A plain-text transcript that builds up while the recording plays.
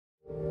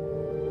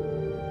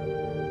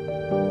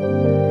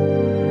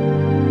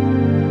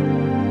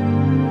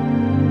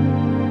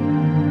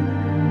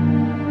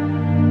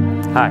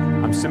Hi,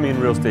 I'm Semian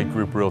Real Estate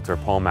Group Realtor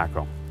Paul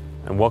Macro,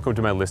 and welcome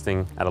to my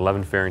listing at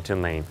 11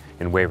 Fairington Lane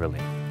in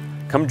Waverly.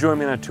 Come join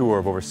me on a tour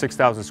of over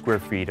 6,000 square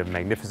feet of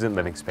magnificent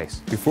living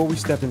space. Before we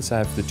step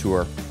inside for the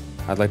tour,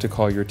 I'd like to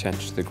call your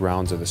attention to the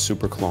grounds of the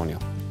super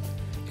colonial.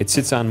 It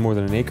sits on more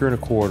than 1.25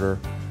 acres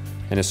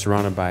and is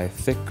surrounded by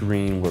thick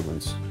green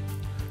woodlands.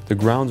 The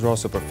grounds are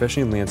also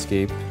professionally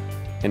landscaped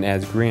and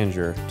adds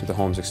grandeur to the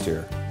home's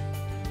exterior.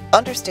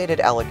 Understated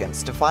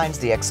elegance defines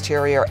the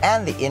exterior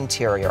and the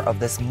interior of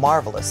this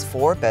marvelous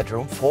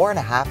 4-bedroom,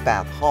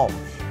 4.5-bath home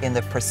in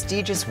the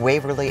prestigious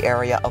Waverly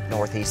area of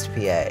Northeast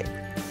PA.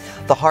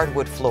 The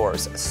hardwood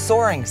floors,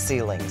 soaring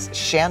ceilings,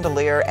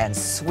 chandelier, and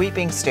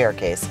sweeping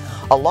staircase,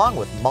 along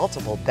with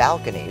multiple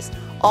balconies,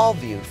 all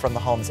viewed from the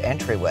home's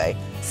entryway,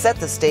 set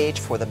the stage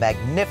for the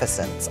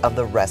magnificence of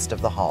the rest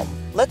of the home.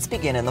 Let's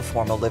begin in the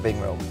formal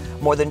living room,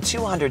 more than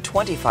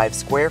 225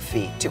 square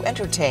feet to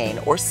entertain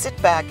or sit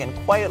back and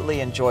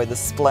quietly enjoy the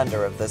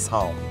splendor of this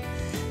home.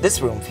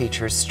 This room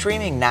features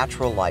streaming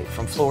natural light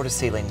from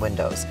floor-to-ceiling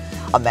windows.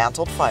 A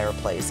mantled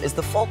fireplace is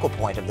the focal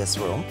point of this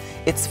room.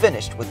 It's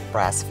finished with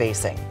brass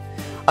facing.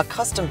 A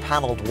custom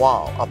paneled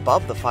wall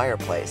above the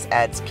fireplace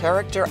adds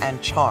character and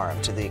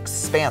charm to the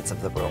expanse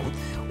of the room,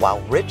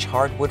 while rich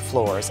hardwood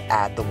floors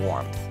add the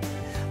warmth.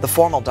 The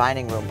formal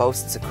dining room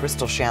boasts a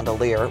crystal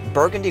chandelier,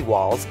 burgundy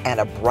walls, and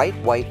a bright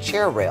white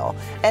chair rail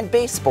and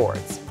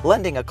baseboards,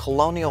 lending a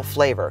colonial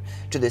flavor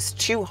to this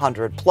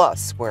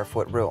 200-plus square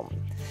foot room.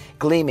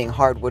 Gleaming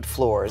hardwood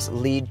floors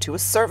lead to a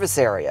service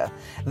area.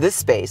 This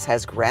space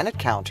has granite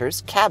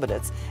counters,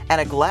 cabinets,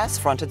 and a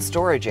glass-fronted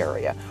storage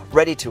area,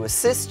 ready to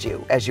assist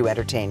you as you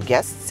entertain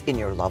guests in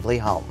your lovely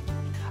home.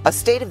 A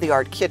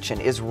state-of-the-art kitchen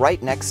is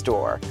right next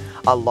door.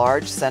 A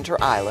large center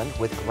island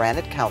with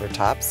granite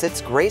countertops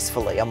sits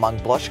gracefully among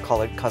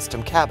blush-colored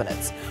custom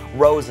cabinets.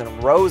 Rows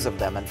and rows of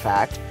them, in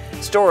fact.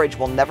 Storage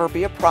will never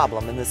be a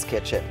problem in this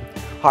kitchen.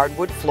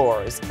 Hardwood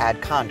floors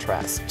add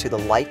contrast to the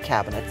light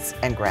cabinets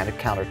and granite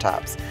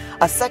countertops.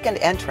 A second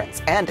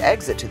entrance and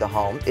exit to the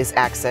home is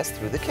accessed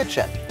through the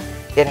kitchen.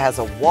 It has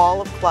a wall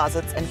of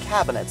closets and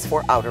cabinets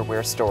for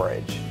outerwear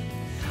storage.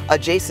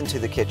 Adjacent to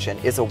the kitchen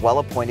is a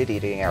well-appointed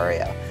eating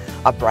area.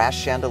 A brass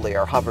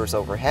chandelier hovers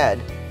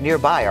overhead.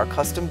 Nearby are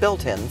custom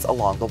built-ins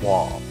along the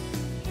wall.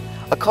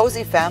 A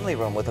cozy family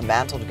room with a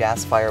mantled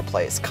gas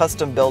fireplace,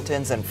 custom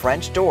built-ins, and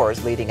French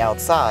doors leading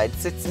outside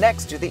sits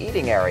next to the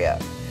eating area.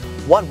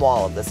 One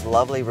wall of this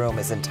lovely room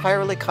is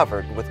entirely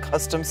covered with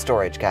custom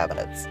storage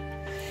cabinets.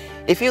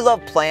 If you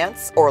love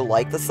plants or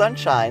like the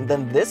sunshine,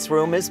 then this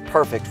room is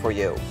perfect for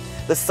you.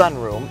 The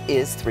sunroom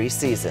is 3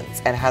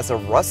 seasons and has a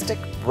rustic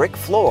brick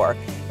floor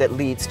that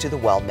leads to the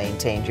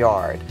well-maintained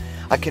yard.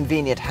 A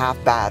convenient half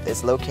bath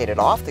is located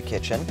off the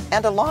kitchen,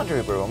 and a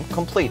laundry room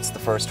completes the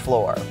first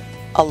floor.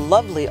 A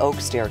lovely oak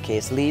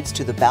staircase leads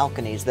to the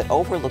balconies that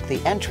overlook the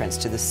entrance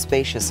to this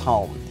spacious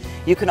home.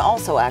 You can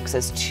also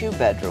access 2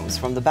 bedrooms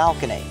from the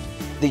balcony.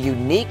 The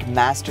unique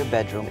master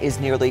bedroom is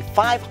nearly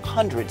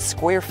 500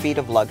 square feet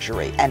of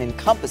luxury and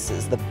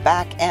encompasses the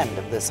back end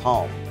of this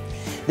home.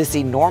 This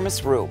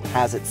enormous room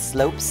has its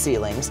sloped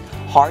ceilings,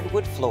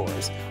 hardwood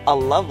floors, a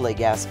lovely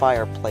gas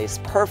fireplace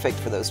perfect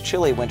for those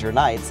chilly winter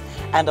nights,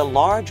 and a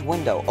large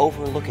window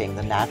overlooking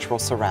the natural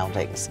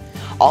surroundings.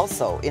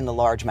 Also in the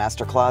large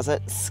master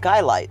closet,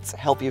 skylights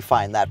help you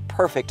find that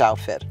perfect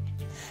outfit.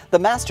 The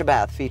master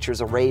bath features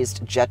a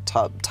raised jet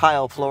tub,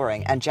 tile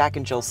flooring, and Jack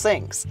and Jill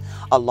sinks.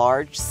 A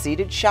large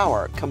seated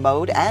shower,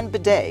 commode, and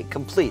bidet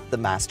complete the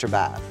master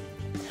bath.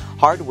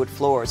 Hardwood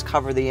floors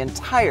cover the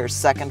entire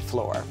second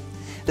floor.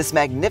 This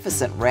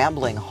magnificent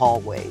rambling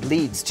hallway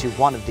leads to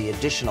one of the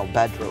additional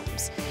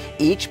bedrooms.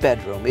 Each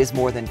bedroom is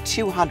more than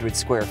 200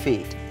 square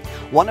feet.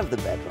 One of the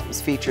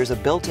bedrooms features a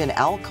built-in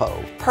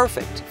alcove,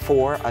 perfect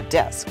for a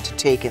desk to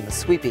take in the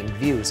sweeping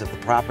views of the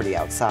property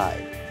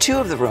outside. 2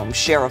 of the rooms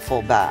share a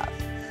full bath.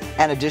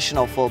 An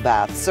additional full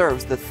bath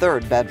serves the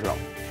 3rd bedroom.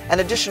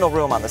 An additional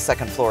room on the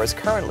 2nd floor is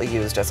currently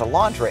used as a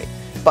laundry,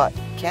 but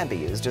can be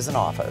used as an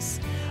office.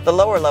 The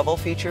lower level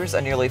features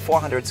a nearly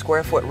 400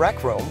 square foot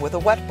rec room with a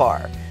wet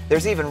bar.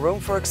 There's even room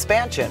for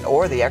expansion,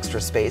 or the extra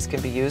space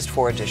can be used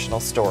for additional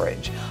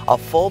storage. A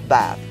full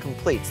bath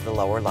completes the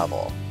lower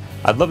level.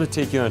 I'd love to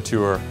take you on a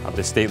tour of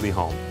this stately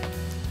home.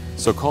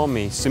 So call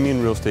me,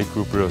 Semian Real Estate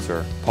Group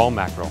Realtor Paul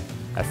Macro,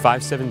 at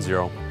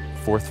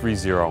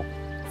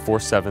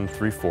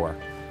 570-430-4734,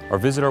 or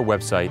visit our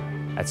website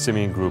at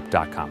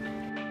semiangroup.com.